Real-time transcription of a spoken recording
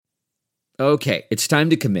Okay, it's time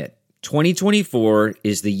to commit. 2024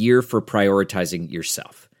 is the year for prioritizing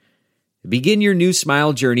yourself. Begin your new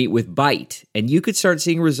smile journey with Byte, and you could start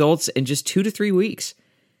seeing results in just 2 to 3 weeks.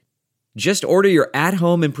 Just order your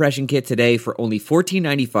at-home impression kit today for only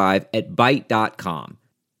 $14.95 at Byte.com.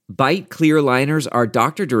 Byte clear liners are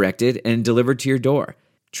doctor-directed and delivered to your door.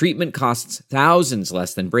 Treatment costs thousands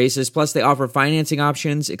less than braces, plus they offer financing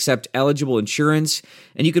options, accept eligible insurance,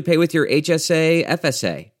 and you could pay with your HSA,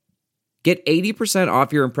 FSA. Get 80%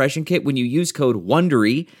 off your impression kit when you use code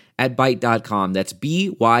WONDERY at Byte.com. That's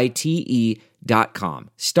BYTE.com.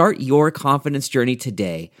 Start your confidence journey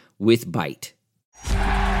today with Byte.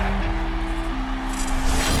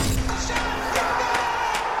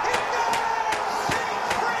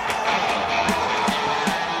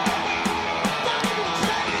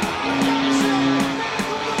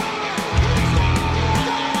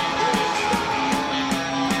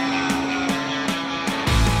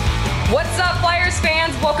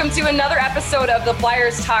 Welcome to another episode of the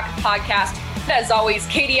Flyers Talk podcast. As always,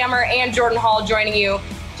 Katie Emmer and Jordan Hall joining you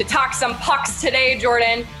to talk some pucks today,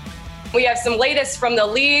 Jordan. We have some latest from the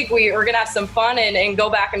league. We're going to have some fun and go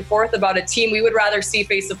back and forth about a team we would rather see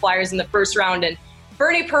face the Flyers in the first round. And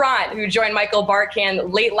Bernie Parent, who joined Michael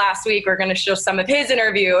Barkan late last week, we're going to show some of his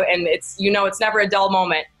interview. And it's never a dull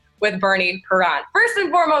moment with Bernie Parent. First and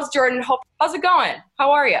foremost, Jordan, how's it going?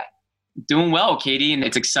 How are you? Doing well, Katie, and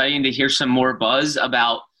it's exciting to hear some more buzz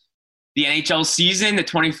about the NHL season, the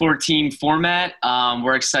 2014 format.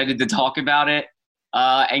 We're excited to talk about it.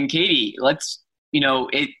 And Katie,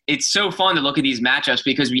 it's so fun to look at these matchups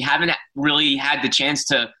because we haven't really had the chance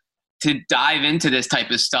to dive into this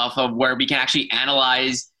type of stuff of where we can actually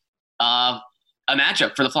analyze a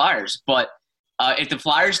matchup for the Flyers. But if the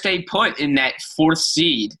Flyers stay put in that fourth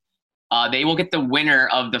seed, they will get the winner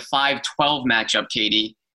of the 5-12 matchup,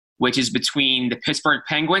 Katie, which is between the Pittsburgh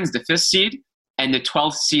Penguins, the 5th seed, and the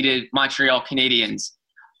 12th seeded Montreal Canadiens.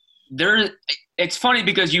 It's funny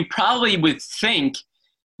because you probably would think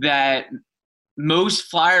that most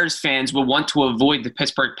Flyers fans will want to avoid the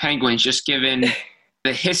Pittsburgh Penguins just given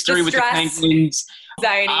the history with the Penguins,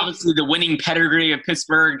 anxiety. Obviously the winning pedigree of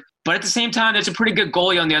Pittsburgh. But at the same time, there's a pretty good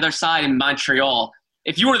goalie on the other side in Montreal.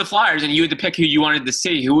 If you were the Flyers and you had to pick who you wanted to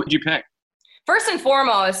see, who would you pick? First and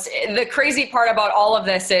foremost, the crazy part about all of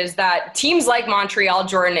this is that teams like Montreal,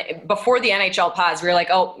 Jordan, before the NHL pause, we were like,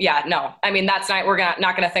 oh, yeah, no. I mean, we're not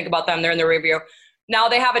going to think about them. They're in the review. Now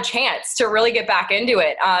they have a chance to really get back into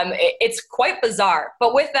it. It's quite bizarre.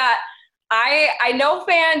 But with that, I know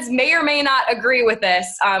fans may or may not agree with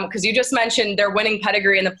this because you just mentioned their winning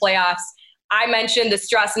pedigree in the playoffs. I mentioned the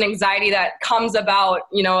stress and anxiety that comes about,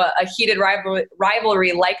 a heated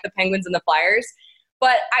rivalry like the Penguins and the Flyers.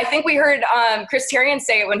 But I think we heard Chris Therien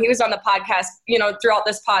say it when he was on the podcast, throughout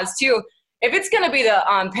this pause too. If it's going to be the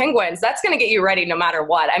Penguins, that's going to get you ready no matter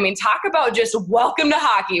what. I mean, talk about just welcome to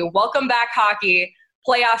hockey, welcome back hockey.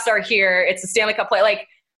 Playoffs are here. It's a Stanley Cup play. Like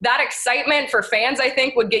that excitement for fans, I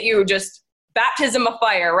think, would get you just baptism of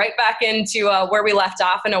fire right back into where we left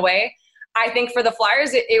off in a way. I think for the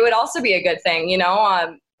Flyers, it would also be a good thing,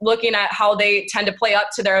 looking at how they tend to play up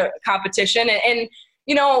to their competition and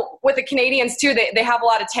with the Canadiens too, they have a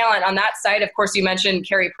lot of talent on that side. Of course, you mentioned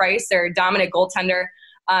Carey Price, their dominant goaltender,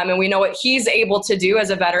 and we know what he's able to do as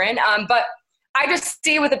a veteran. But I just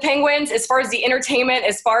see with the Penguins, as far as the entertainment,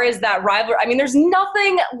 as far as that rivalry, I mean, there's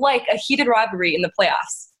nothing like a heated rivalry in the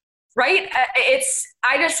playoffs, right?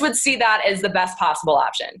 I just would see that as the best possible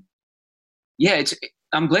option. Yeah,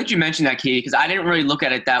 I'm glad you mentioned that, Katie, because I didn't really look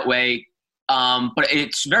at it that way. But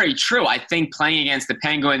it's very true. I think playing against the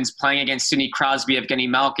Penguins, playing against Sidney Crosby, Evgeny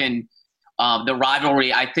Malkin, the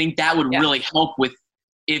rivalry, I think that would really help with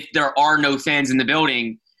if there are no fans in the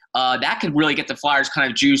building. That could really get the Flyers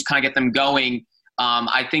kind of juice, kind of get them going.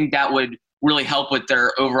 I think that would really help with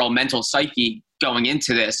their overall mental psyche going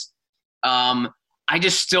into this. I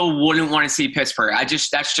just still wouldn't want to see Pittsburgh.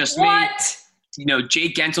 That's just me.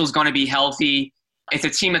 Jake Gensel's going to be healthy. It's a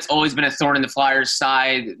team that's always been a thorn in the Flyers'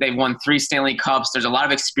 side. They've won 3 Stanley Cups. There's a lot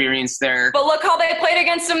of experience there. But look how they played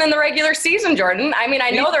against them in the regular season, Jordan. I mean, I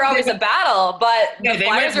know they're always a battle, but the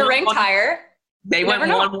Flyers are ranked higher. They went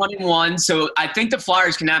 1-1-1, so I think the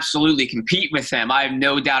Flyers can absolutely compete with them. I have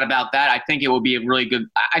no doubt about that. I think it will be a really good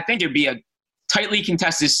 – I think it would be a tightly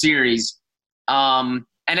contested series. And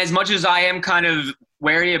as much as I am kind of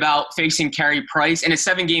wary about facing Carey Price, in a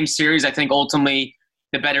 7-game series, I think ultimately –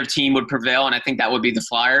 the better team would prevail, and I think that would be the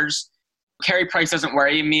Flyers. Carey Price doesn't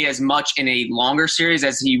worry me as much in a longer series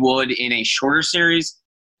as he would in a shorter series.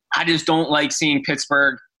 I just don't like seeing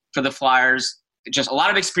Pittsburgh for the Flyers. Just a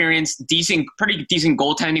lot of experience, pretty decent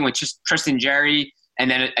goaltending with just Tristan Jarry,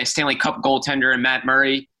 and then a Stanley Cup goaltender in Matt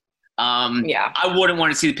Murray. Yeah. I wouldn't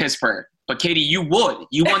want to see the Pittsburgh, but Katie, you would.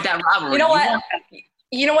 You want that rivalry.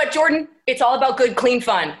 You know what, Jordan? It's all about good, clean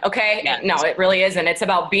fun, okay? Yes. No, it really isn't. It's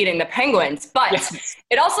about beating the Penguins. But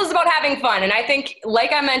It also is about having fun. And I think,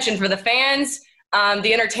 like I mentioned, for the fans,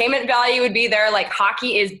 the entertainment value would be there. Like,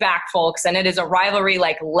 hockey is back, folks, and it is a rivalry.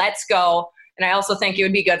 Like, let's go. And I also think it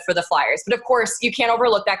would be good for the Flyers. But, of course, you can't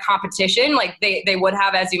overlook that competition. Like, they would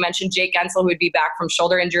have, as you mentioned, Jake Guentzel, who would be back from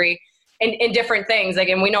shoulder injury, in different things. Like,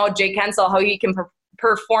 and we know Jake Guentzel, how he can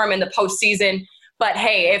perform in the postseason. But,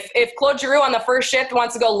 hey, if Claude Giroux on the first shift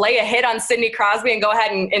wants to go lay a hit on Sidney Crosby and go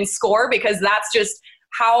ahead and score, because that's just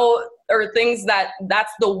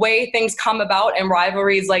that's the way things come about in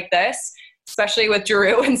rivalries like this, especially with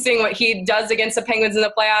Giroux and seeing what he does against the Penguins in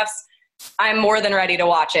the playoffs, I'm more than ready to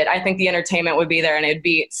watch it. I think the entertainment would be there, and it'd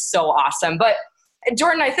be so awesome. But,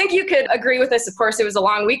 Jordan, I think you could agree with this. Of course, it was a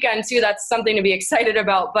long weekend, too. That's something to be excited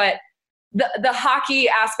about. But the hockey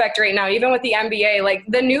aspect right now, even with the NBA, like,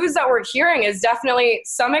 the news that we're hearing is definitely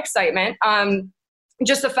some excitement.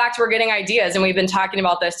 Just the fact we're getting ideas, and we've been talking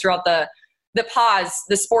about this throughout the pause,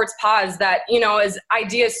 the sports pause, that, as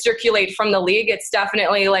ideas circulate from the league, it's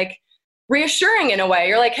definitely like reassuring in a way.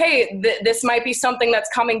 You're like, hey, this might be something that's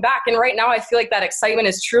coming back. And right now I feel like that excitement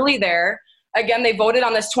is truly there. Again, they voted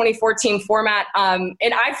on this 24-team format. And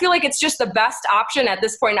I feel like it's just the best option at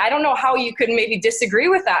this point. I don't know how you could maybe disagree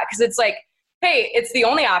with that, because it's like, hey, it's the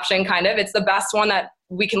only option, kind of. It's the best one that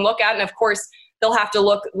we can look at. And, of course, they'll have to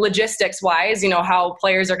look logistics-wise, how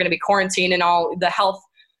players are going to be quarantined and all the health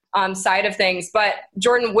side of things. But,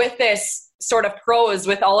 Jordan, with this sort of pros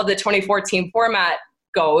with all of the 24-team format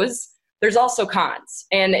goes, there's also cons.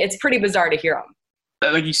 And it's pretty bizarre to hear them.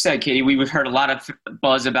 Like you said, Katie, we've heard a lot of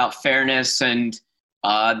buzz about fairness and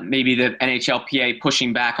maybe the NHLPA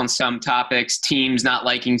pushing back on some topics, teams not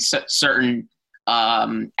liking certain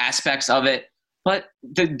aspects of it. But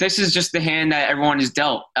this is just the hand that everyone is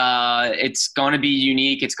dealt. It's going to be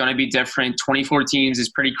unique. It's going to be different. 24 teams is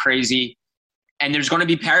pretty crazy. And there's going to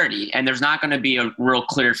be parity. And there's not going to be a real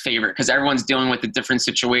clear favorite, because everyone's dealing with a different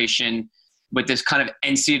situation with this kind of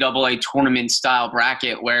NCAA tournament style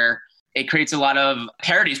bracket where it creates a lot of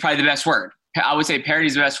parity is probably the best word. I would say parity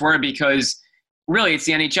is the best word, because really it's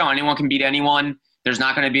the NHL. Anyone can beat anyone. There's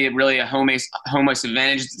not going to be really a home ice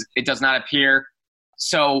advantage. It does not appear.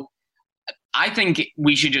 So I think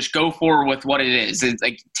we should just go forward with what it is. It's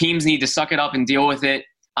like, teams need to suck it up and deal with it.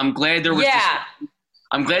 I'm glad there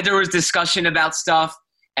was discussion about stuff,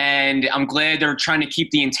 and I'm glad they're trying to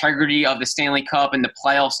keep the integrity of the Stanley Cup and the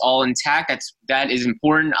playoffs all intact. That is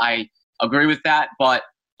important. I agree with that. But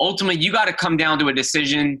ultimately, you got to come down to a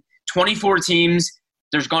decision. 24 teams.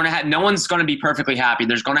 No one's going to be perfectly happy.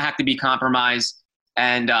 There's going to have to be compromise.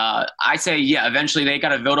 And I say, eventually they got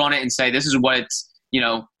to vote on it and say, this is what it's.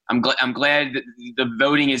 I'm glad that the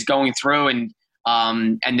voting is going through, and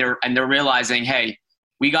they're realizing, hey,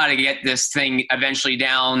 we got to get this thing eventually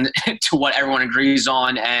down to what everyone agrees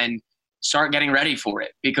on and start getting ready for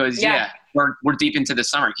it. Because we're deep into the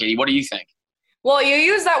summer, Katie. What do you think? Well, you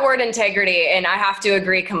use that word integrity, and I have to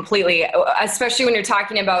agree completely, especially when you're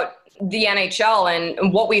talking about the NHL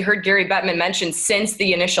and what we heard Gary Bettman mention since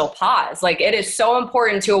the initial pause. Like, it is so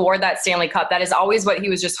important to award that Stanley Cup. That is always what he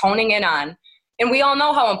was just honing in on. And we all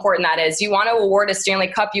know how important that is. You want to award a Stanley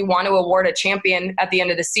Cup. You want to award a champion at the end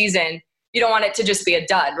of the season. You don't want it to just be a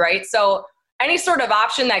dud, right? So any sort of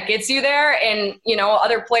option that gets you there, and,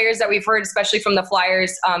 other players that we've heard, especially from the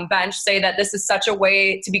Flyers bench, say that this is such a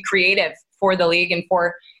way to be creative for the league and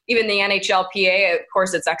for even the NHLPA. Of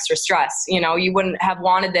course, it's extra stress. You wouldn't have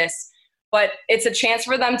wanted this, but it's a chance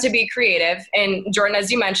for them to be creative. And Jordan, as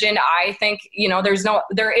you mentioned, I think,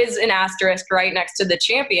 there is an asterisk right next to the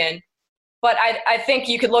champion. But I think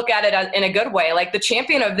you could look at it in a good way. Like, the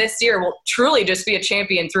champion of this year will truly just be a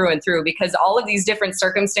champion through and through, because all of these different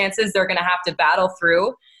circumstances they're going to have to battle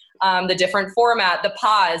through, the different format, the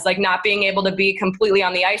pause, like not being able to be completely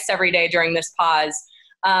on the ice every day during this pause.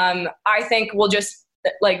 I think we'll just,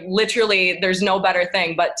 like, literally there's no better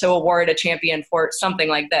thing but to award a champion for something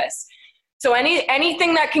like this. So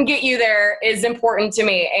anything that can get you there is important to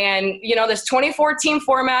me. And, this 24-team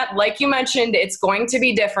format, like you mentioned, it's going to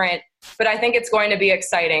be different, but I think it's going to be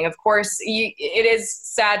exciting. Of course, it is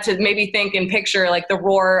sad to maybe think and picture, like, the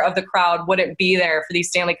roar of the crowd wouldn't be there for these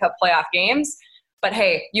Stanley Cup playoff games. But,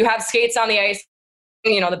 hey, you have skates on the ice,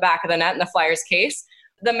 the back of the net in the Flyers' case,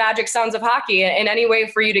 the magic sounds of hockey. And any way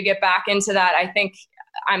for you to get back into that, I think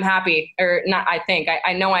I'm happy. Or not I think.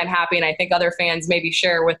 I know I'm happy, and I think other fans maybe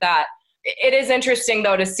share with that. It is interesting,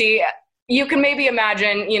 though, to see. You can maybe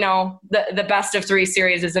imagine, the best of three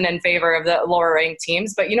series isn't in favor of the lower-ranked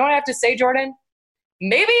teams. But you know what I have to say, Jordan?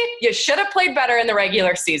 maybe you should have played better in the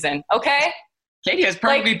regular season, okay? Katie has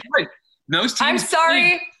perfectly played. Most teams I'm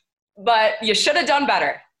sorry, but you should have done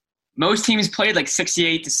better. Most teams played like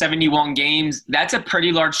 68 to 71 games. That's a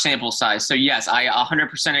pretty large sample size. So, yes, I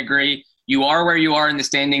 100% agree. You are where you are in the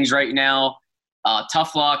standings right now.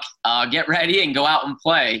 Tough luck. Get ready and go out and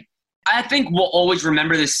play. I think we'll always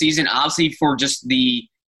remember this season, obviously, for just the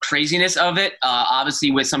craziness of it. Obviously,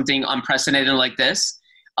 with something unprecedented like this,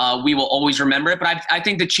 we will always remember it. But I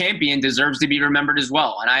think the champion deserves to be remembered as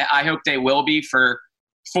well. And I hope they will be for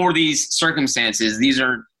these circumstances. These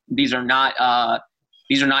are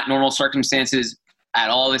not normal circumstances at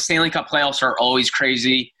all. The Stanley Cup playoffs are always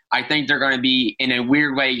crazy. I think they're going to be, in a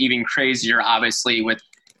weird way, even crazier, obviously, with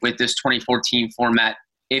this 2014 format,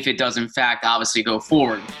 if it does, in fact, obviously go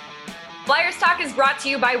forward. Flyers Talk is brought to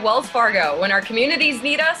you by Wells Fargo. When our communities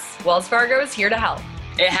need us, Wells Fargo is here to help.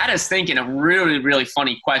 It had us thinking a really, really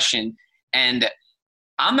funny question, and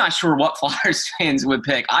I'm not sure what Flyers fans would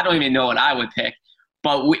pick. I don't even know what I would pick,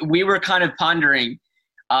 but we were kind of pondering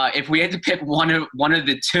if we had to pick one of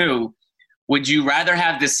the two, would you rather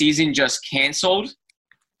have the season just canceled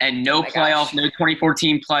and no playoff, no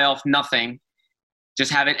 2014 playoff, nothing,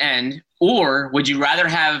 just have it end? Or would you rather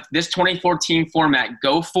have this 2014 format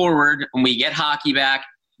go forward when we get hockey back,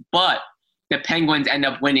 but the Penguins end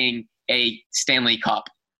up winning a Stanley Cup?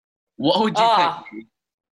 What would you pick?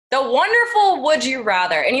 The wonderful would you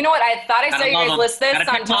rather. And you know what? I thought I saw you guys list this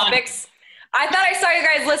on topics. I thought I saw you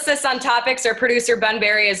guys list this on topics, or producer Ben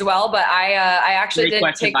Berry as well, but I actually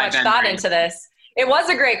didn't take much thought into this. It was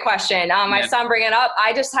a great question. I saw him bring it up.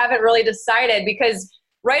 I just haven't really decided, because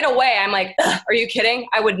right away I'm like, are you kidding?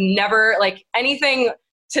 I would never, like, anything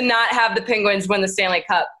to not have the Penguins win the Stanley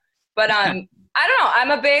Cup. But I don't know.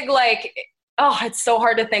 I'm a big, like, it's so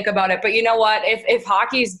hard to think about it. But you know what? If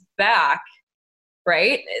hockey's back,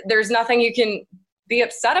 right, there's nothing you can be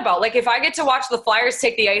upset about. Like, if I get to watch the Flyers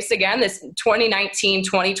take the ice again, this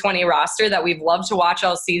 2019-2020 roster that we've loved to watch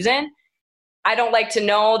all season, I don't like to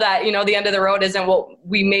know that, the end of the road isn't what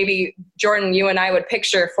we maybe, Jordan, you and I would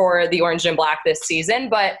picture for the Orange and Black this season.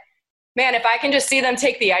 But, man, if I can just see them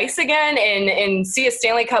take the ice again and see a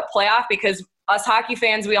Stanley Cup playoff, because us hockey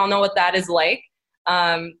fans, we all know what that is like,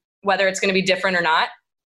 whether it's going to be different or not.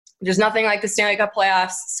 There's nothing like the Stanley Cup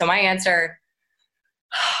playoffs. So my answer,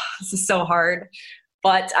 this is so hard,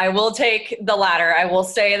 but I will take the latter. I will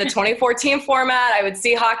say the 2014 format. I would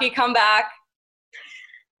see hockey come back.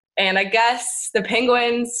 And I guess the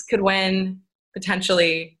Penguins could win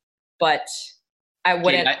potentially, but I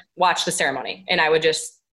wouldn't watch the ceremony, and I would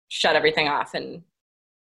just shut everything off. And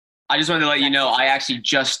I just wanted to let you know, I actually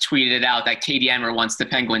just tweeted out that Katie Emmer wants the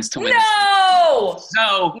Penguins to win. No!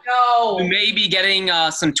 So you may be getting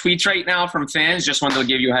some tweets right now from fans. Just wanted to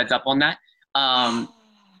give you a heads up on that.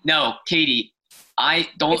 No, Katie, I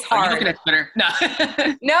don't. It's hard. Are you looking at Twitter?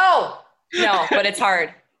 No. No, but it's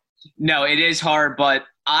hard. No, it is hard, but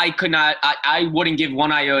I could not. I wouldn't give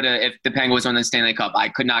one iota if the Penguins won the Stanley Cup. I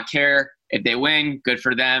could not care if they win. Good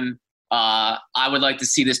for them. I would like to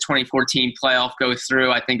see this 2014 playoff go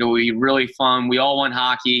through. I think it would be really fun. We all want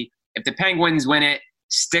hockey. If the Penguins win it,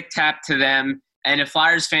 stick tap to them. And if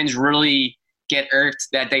Flyers fans really get irked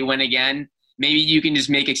that they win again, maybe you can just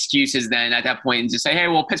make excuses then at that point and just say, hey,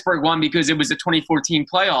 well, Pittsburgh won because it was the 2014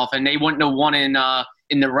 playoff and they wouldn't have won in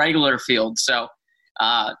the regular field. So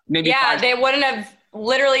maybe. Yeah, they wouldn't have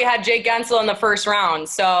literally had Jake Gensel in the first round.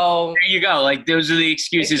 So there you go. Like, those are the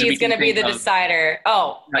excuses. He's going to be the decider.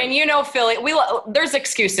 Right. And Philly, there's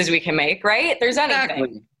excuses we can make, right? There's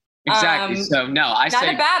anything. Exactly. So no, not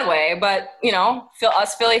in a bad way, but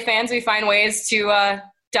us Philly fans, we find ways to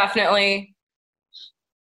definitely.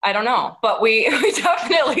 I don't know, but we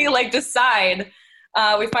definitely decide.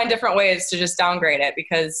 We find different ways to just downgrade it,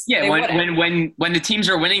 because when the teams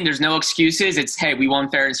are winning, there's no excuses. It's, hey, we won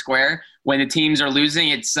fair and square. When the teams are losing,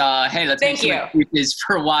 it's hey, let's make some excuses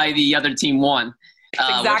for why the other team won.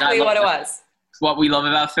 That's exactly what it was. It's what we love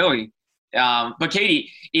about Philly. But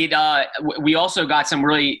Katie, we also got some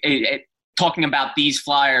really talking about these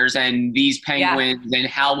Flyers and these Penguins and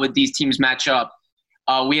how would these teams match up.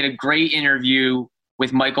 We had a great interview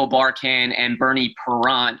with Michael Barkan and Bernie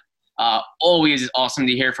Parent. Always awesome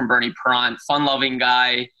to hear from Bernie Parent. Fun-loving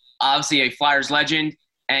guy, obviously a Flyers legend.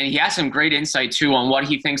 And he has some great insight, too, on what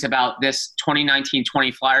he thinks about this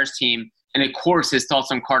 2019-20 Flyers team. And, of course, his thoughts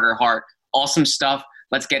on Carter Hart. Awesome stuff.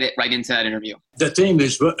 Let's get it right into that interview. The team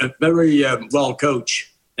is very well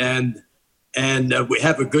coached, and we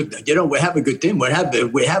have a good team. We have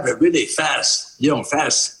a really fast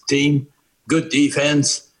team, good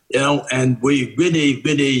defense, and we really,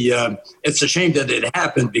 it's a shame that it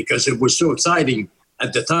happened, because it was so exciting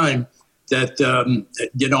at the time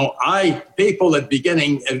people at the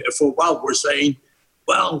beginning for a while were saying,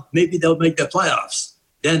 well, maybe they'll make the playoffs.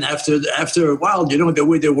 Then after a while, the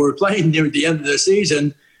way they were playing near the end of the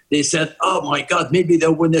season, they said, oh my God, maybe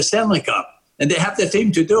they'll win the Stanley Cup. And they have the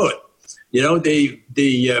team to do it.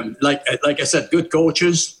 Like I said, good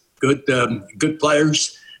coaches, good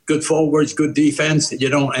players, good forwards, good defense,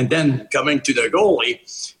 and then coming to the goalie,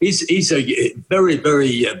 he's a very,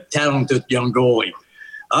 very talented young goalie.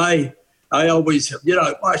 I always,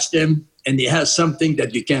 I watched him, and he has something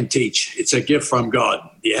that you can't teach. It's a gift from God.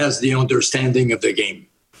 He has the understanding of the game,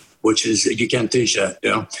 which is, you can't teach that,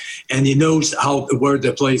 and he knows where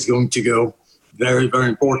the play is going to go. Very, very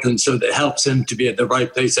important. So that helps him to be at the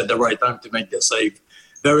right place at the right time to make the save.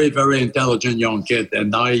 Very, very intelligent young kid.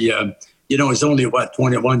 And he's only,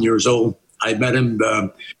 21 years old. I met him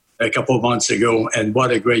a couple of months ago, and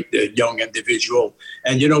what a great young individual.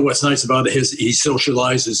 And what's nice about it is he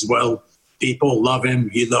socializes well. People love him.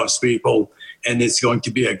 He loves people. And it's going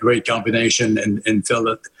to be a great combination in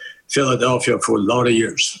Philadelphia for a lot of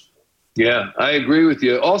years. Yeah, I agree with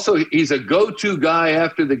you. Also, he's a go-to guy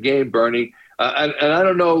after the game, Bernie. And I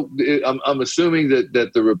don't know, I'm assuming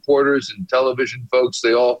that the reporters and television folks,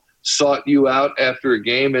 they all sought you out after a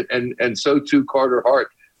game, and so too Carter Hart.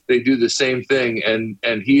 They do the same thing, and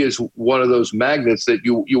he is one of those magnets that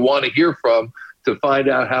you want to hear from to find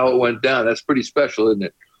out how it went down. That's pretty special, isn't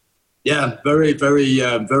it? Yeah, very, very,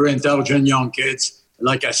 very intelligent young kids.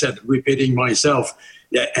 Like I said, repeating myself,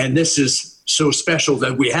 and this is so special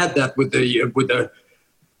that we had that with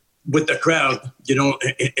the crowd,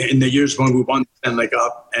 in the years when we won the Stanley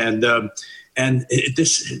Cup, and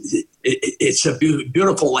it's a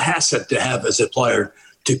beautiful asset to have as a player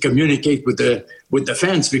to communicate with the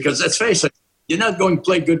fans, because let's face it, you're not going to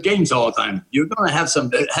play good games all the time. You're going to have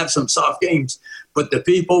some soft games, but the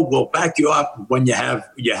people will back you up when you have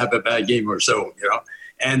a bad game or so,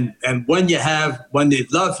 and when they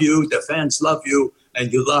love you, the fans love you,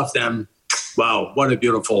 and you love them. Wow, what a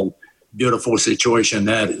beautiful situation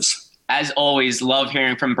that is. As always, love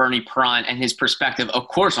hearing from Bernie Parent and his perspective, of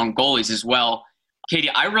course, on goalies as well. Katie,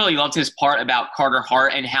 I really loved his part about Carter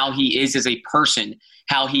Hart and how he is as a person,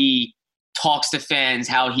 how he talks to fans,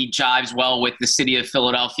 how he jives well with the city of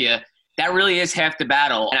Philadelphia. That really is half the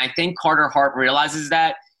battle. And I think Carter Hart realizes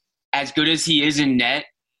that. As good as he is in net,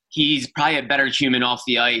 he's probably a better human off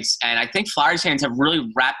the ice. And I think Flyers fans have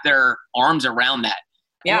really wrapped their arms around that.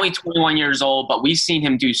 Yeah. Only 21 years old, but we've seen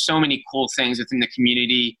him do so many cool things within the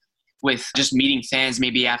community, with just meeting fans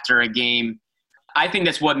maybe after a game. I think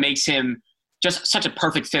that's what makes him just such a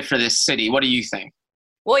perfect fit for this city. What do you think?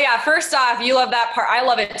 Well, yeah, first off, you love that part. I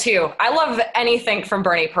love it too. I love anything from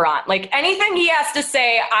Bernie Parent. Like anything he has to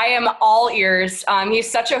say, I am all ears.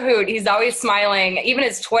 He's such a hoot. He's always smiling. Even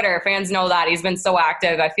his Twitter, fans know that. He's been so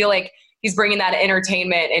active. I feel like he's bringing that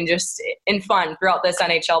entertainment and just in fun throughout this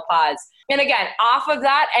NHL pause. And again, off of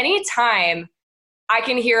that, anytime I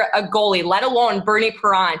can hear a goalie, let alone Bernie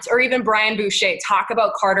Parent or even Brian Boucher, talk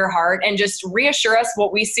about Carter Hart and just reassure us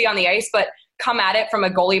what we see on the ice, but come at it from a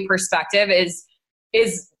goalie perspective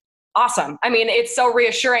is awesome. I mean, it's so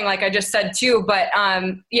reassuring, like I just said too, but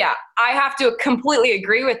yeah, I have to completely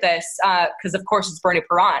agree with this because of course it's Bernie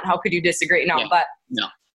Parent. How could you disagree? No, yeah. But no.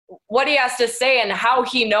 What he has to say and how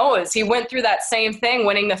he knows, he went through that same thing,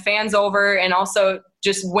 winning the fans over and also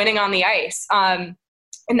just winning on the ice.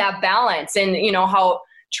 And that balance and, how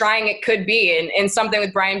trying it could be. And something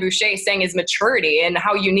with Brian Boucher saying his maturity and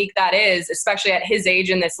how unique that is, especially at his age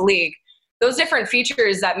in this league. Those different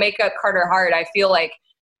features that make up Carter Hart, I feel like,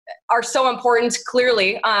 are so important,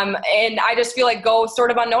 clearly. And I just feel like go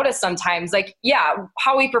sort of unnoticed sometimes. Like, yeah,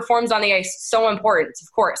 how he performs on the ice, so important,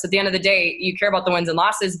 of course. At the end of the day, you care about the wins and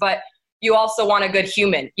losses, but you also want a good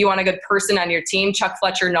human. You want a good person on your team. Chuck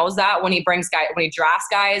Fletcher knows that when he drafts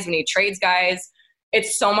guys, when he trades guys.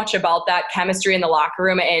 It's so much about that chemistry in the locker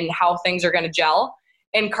room and how things are going to gel.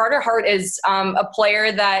 And Carter Hart is a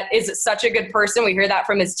player that is such a good person. We hear that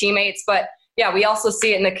from his teammates, but yeah, we also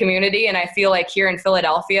see it in the community. And I feel like here in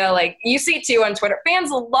Philadelphia, like you see too on Twitter,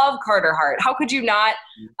 fans love Carter Hart. How could you not?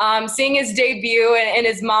 Seeing his debut and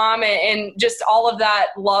his mom and just all of that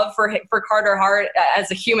love for Carter Hart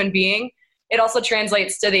as a human being, it also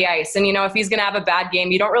translates to the ice. And, if he's going to have a bad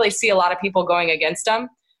game, you don't really see a lot of people going against him.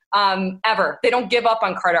 Ever. They don't give up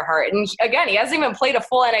on Carter Hart. And again, he hasn't even played a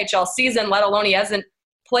full NHL season, let alone he hasn't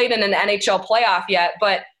played in an NHL playoff yet.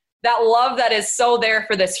 But that love that is so there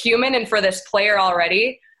for this human and for this player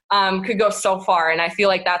already could go so far. And I feel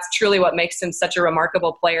like that's truly what makes him such a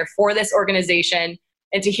remarkable player for this organization.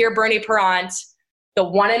 And to hear Bernie Parent, the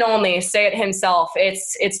one and only, say it himself,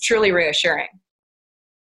 it's truly reassuring.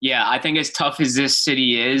 Yeah, I think as tough as this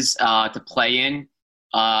city is to play in,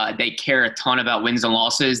 they care a ton about wins and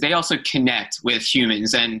losses. They also connect with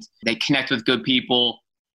humans and they connect with good people.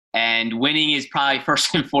 And winning is probably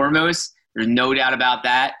first and foremost. There's no doubt about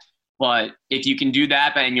that. But if you can do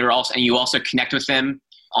that, and you also connect with them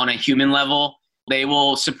on a human level, they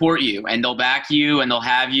will support you and they'll back you and they'll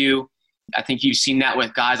have you. I think you've seen that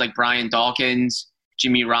with guys like Brian Dawkins,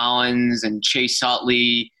 Jimmy Rollins, and Chase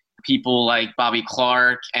Utley, people like Bobby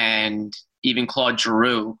Clark, and even Claude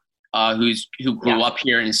Giroux, who grew up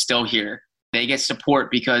here and is still here. They get support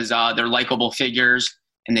because they're likable figures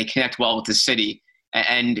and they connect well with the city.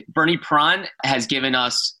 And Bernie Perron has given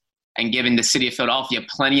us and given the city of Philadelphia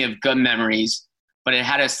plenty of good memories, but it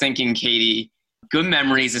had us thinking, Katie, good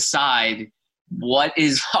memories aside, what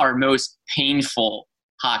is our most painful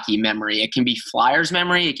hockey memory? It can be Flyers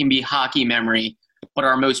memory, it can be hockey memory, but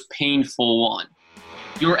our most painful one.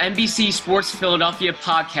 Your NBC Sports Philadelphia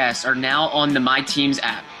podcasts are now on the My Teams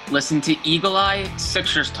app. Listen to Eagle Eye,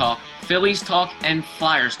 Sixers Talk, Phillies Talk, and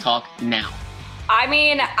Flyers Talk now. I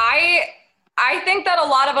mean, I think that a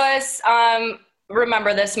lot of us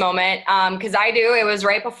remember this moment because I do. It was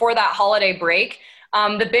right before that holiday break.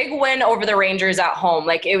 The big win over the Rangers at home,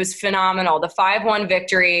 like it was phenomenal. The 5-1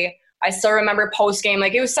 victory. I still remember post-game.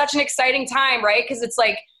 Like it was such an exciting time, right? Because it's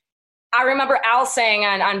like, I remember Al saying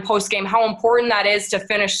on post-game how important that is to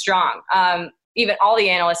finish strong. Even all the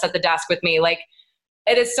analysts at the desk with me, like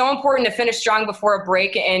it is so important to finish strong before a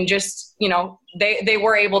break, and just, you know, they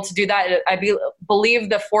were able to do that. I believe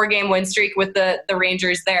the 4-game win streak with the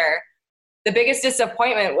Rangers there. The biggest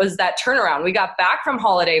disappointment was that turnaround. We got back from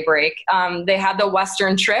holiday break. They had the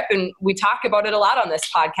Western trip, and we talk about it a lot on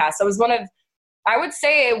this podcast. It was I would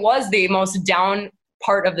say it was the most down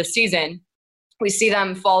part of the season. We see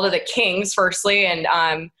them fall to the Kings firstly,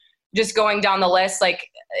 and just going down the list, like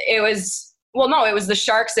it was the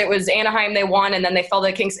Sharks, it was Anaheim, they won, and then they fell to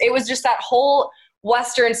the Kings. It was just that whole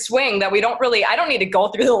Western swing that I don't need to go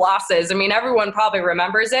through the losses. I mean, everyone probably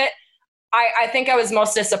remembers it. I think I was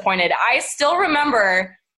most disappointed. I still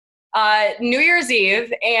remember New Year's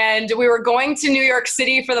Eve, and we were going to New York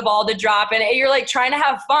City for the ball to drop, and you're like trying to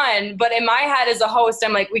have fun, but in my head as a host,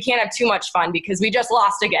 I'm like, we can't have too much fun because we just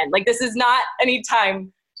lost again. Like, this is not any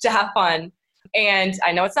time to have fun. And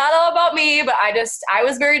I know it's not all about me, but I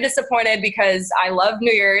was very disappointed because I love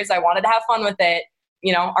New Year's. I wanted to have fun with it.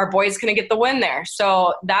 You know, our boys couldn't get the win there.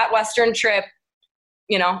 So that Western trip,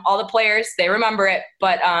 you know, all the players, they remember it,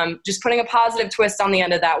 but just putting a positive twist on the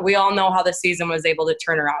end of that. We all know how the season was able to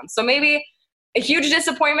turn around. So maybe a huge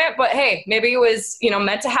disappointment, but hey, maybe it was, you know,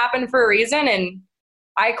 meant to happen for a reason. And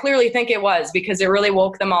I clearly think it was, because it really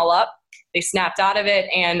woke them all up. They snapped out of it,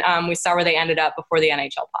 and we saw where they ended up before the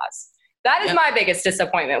NHL pause. That is my biggest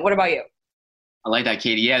disappointment. What about you? I like that,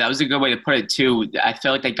 Katie. Yeah, that was a good way to put it too. I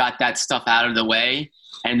feel like they got that stuff out of the way,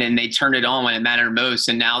 and then they turned it on when it mattered most.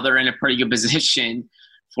 And now they're in a pretty good position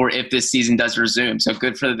for if this season does resume. So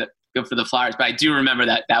good for the Flyers. But I do remember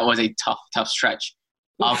that was a tough stretch.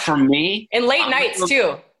 For me, and late nights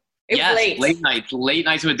too. It was late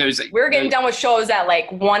nights with those. We were getting done with shows at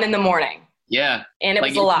like 1 a.m. Yeah, and it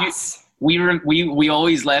was a loss. We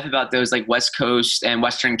always laugh about those like West Coast and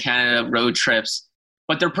Western Canada road trips,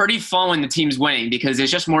 but they're pretty fun when the team's winning because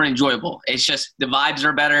it's just more enjoyable. It's just the vibes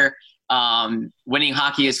are better. Winning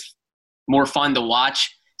hockey is more fun to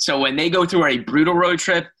watch. So when they go through a brutal road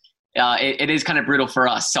trip, it is kind of brutal for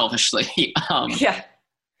us selfishly. Yeah.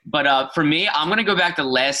 But for me, I'm going to go back to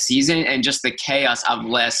last season and just the chaos of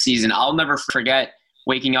last season. I'll never forget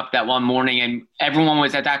waking up that one morning and everyone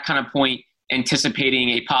was at that kind of point anticipating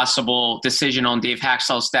a possible decision on Dave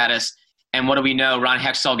Hakstol's status. And what do we know? Ron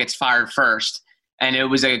Hextall gets fired first. And it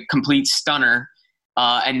was a complete stunner.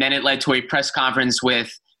 And then it led to a press conference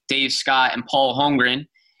with Dave Scott and Paul Holmgren.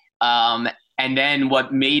 And then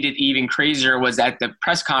what made it even crazier was at the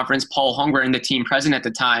press conference, Paul Holmgren, the team president at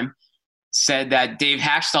the time, said that Dave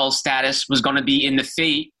Hakstol's status was going to be in the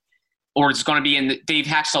fate, or it's going to be in Dave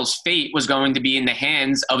Hakstol's fate was going to be in the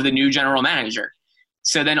hands of the new general manager.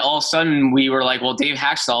 So then all of a sudden we were like, well, Dave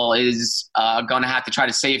Hakstol is going to have to try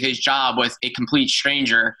to save his job with a complete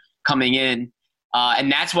stranger coming in.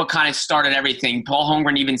 And that's what kind of started everything. Paul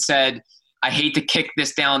Holmgren even said, I hate to kick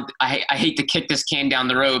this down. I hate to kick this can down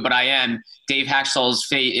the road, but I am. Dave Hakstol's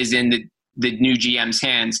fate is in the new GM's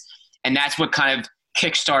hands. And that's what kind of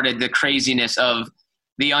kickstarted the craziness of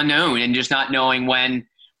the unknown and just not knowing when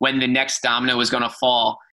the next domino was going to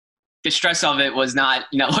fall. The stress of it was not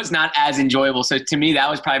as enjoyable. So to me, that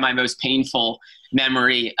was probably my most painful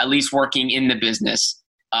memory, at least working in the business.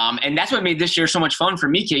 And that's what made this year so much fun for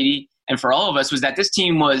me, Katie, and for all of us, was that this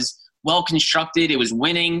team was well constructed. It was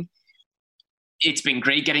winning. It's been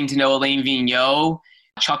great getting to know Alain Vigneault.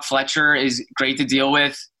 Chuck Fletcher is great to deal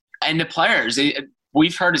with. And the players,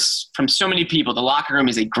 we've heard from so many people, the locker room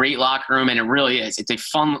is a great locker room, and it really is. It's a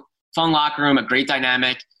fun locker room, a great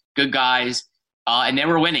dynamic, good guys. And they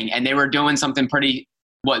were winning, and they were doing something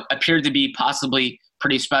what appeared to be possibly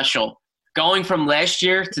pretty special. Going from last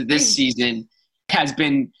year to this season has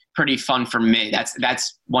been pretty fun for me.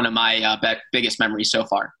 That's one of my biggest memories so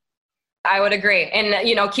far. I would agree. And,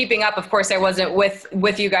 keeping up, of course, I wasn't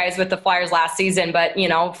with you guys with the Flyers last season, but,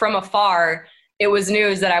 from afar, it was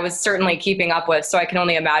news that I was certainly keeping up with. So I can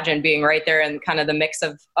only imagine being right there in kind of the mix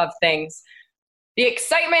of things. The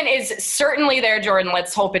excitement is certainly there, Jordan.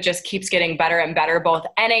 Let's hope it just keeps getting better and better, both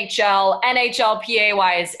NHL,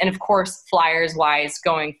 NHLPA-wise, and, of course, Flyers-wise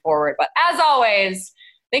going forward. But as always,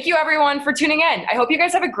 thank you, everyone, for tuning in. I hope you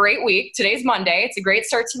guys have a great week. Today's Monday. It's a great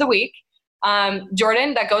start to the week.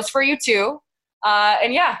 Jordan, that goes for you, too.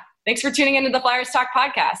 And, thanks for tuning into the Flyers Talk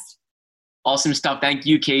podcast. Awesome stuff. Thank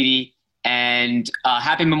you, Katie. And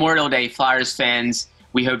happy Memorial Day, Flyers fans.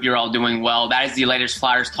 We hope you're all doing well. That is the latest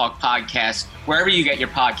Flyers Talk podcast. Wherever you get your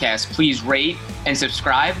podcasts, please rate and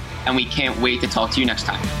subscribe, and we can't wait to talk to you next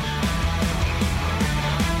time.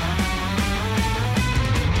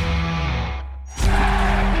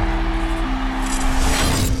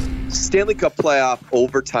 Stanley Cup playoff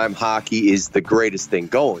overtime hockey is the greatest thing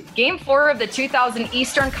going. Game 4 of the 2000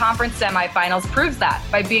 Eastern Conference semifinals proves that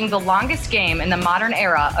by being the longest game in the modern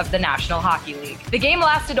era of the National Hockey League. The game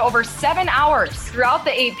lasted over 7 hours. Throughout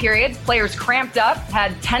the 8 periods, players cramped up,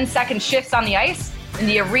 had 10-second shifts on the ice, and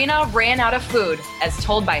the arena ran out of food, as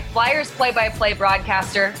told by Flyers play-by-play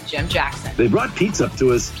broadcaster Jim Jackson. They brought pizza up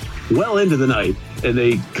to us well into the night, and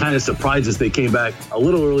they kind of surprised us. They came back a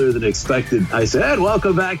little earlier than expected. I said,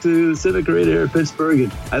 welcome back to Civic Arena here in Pittsburgh.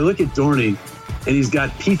 And I look at Dorney, and he's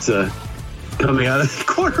got pizza coming out of the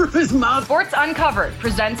corner of his mouth. Sports Uncovered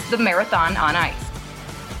presents the Marathon on Ice.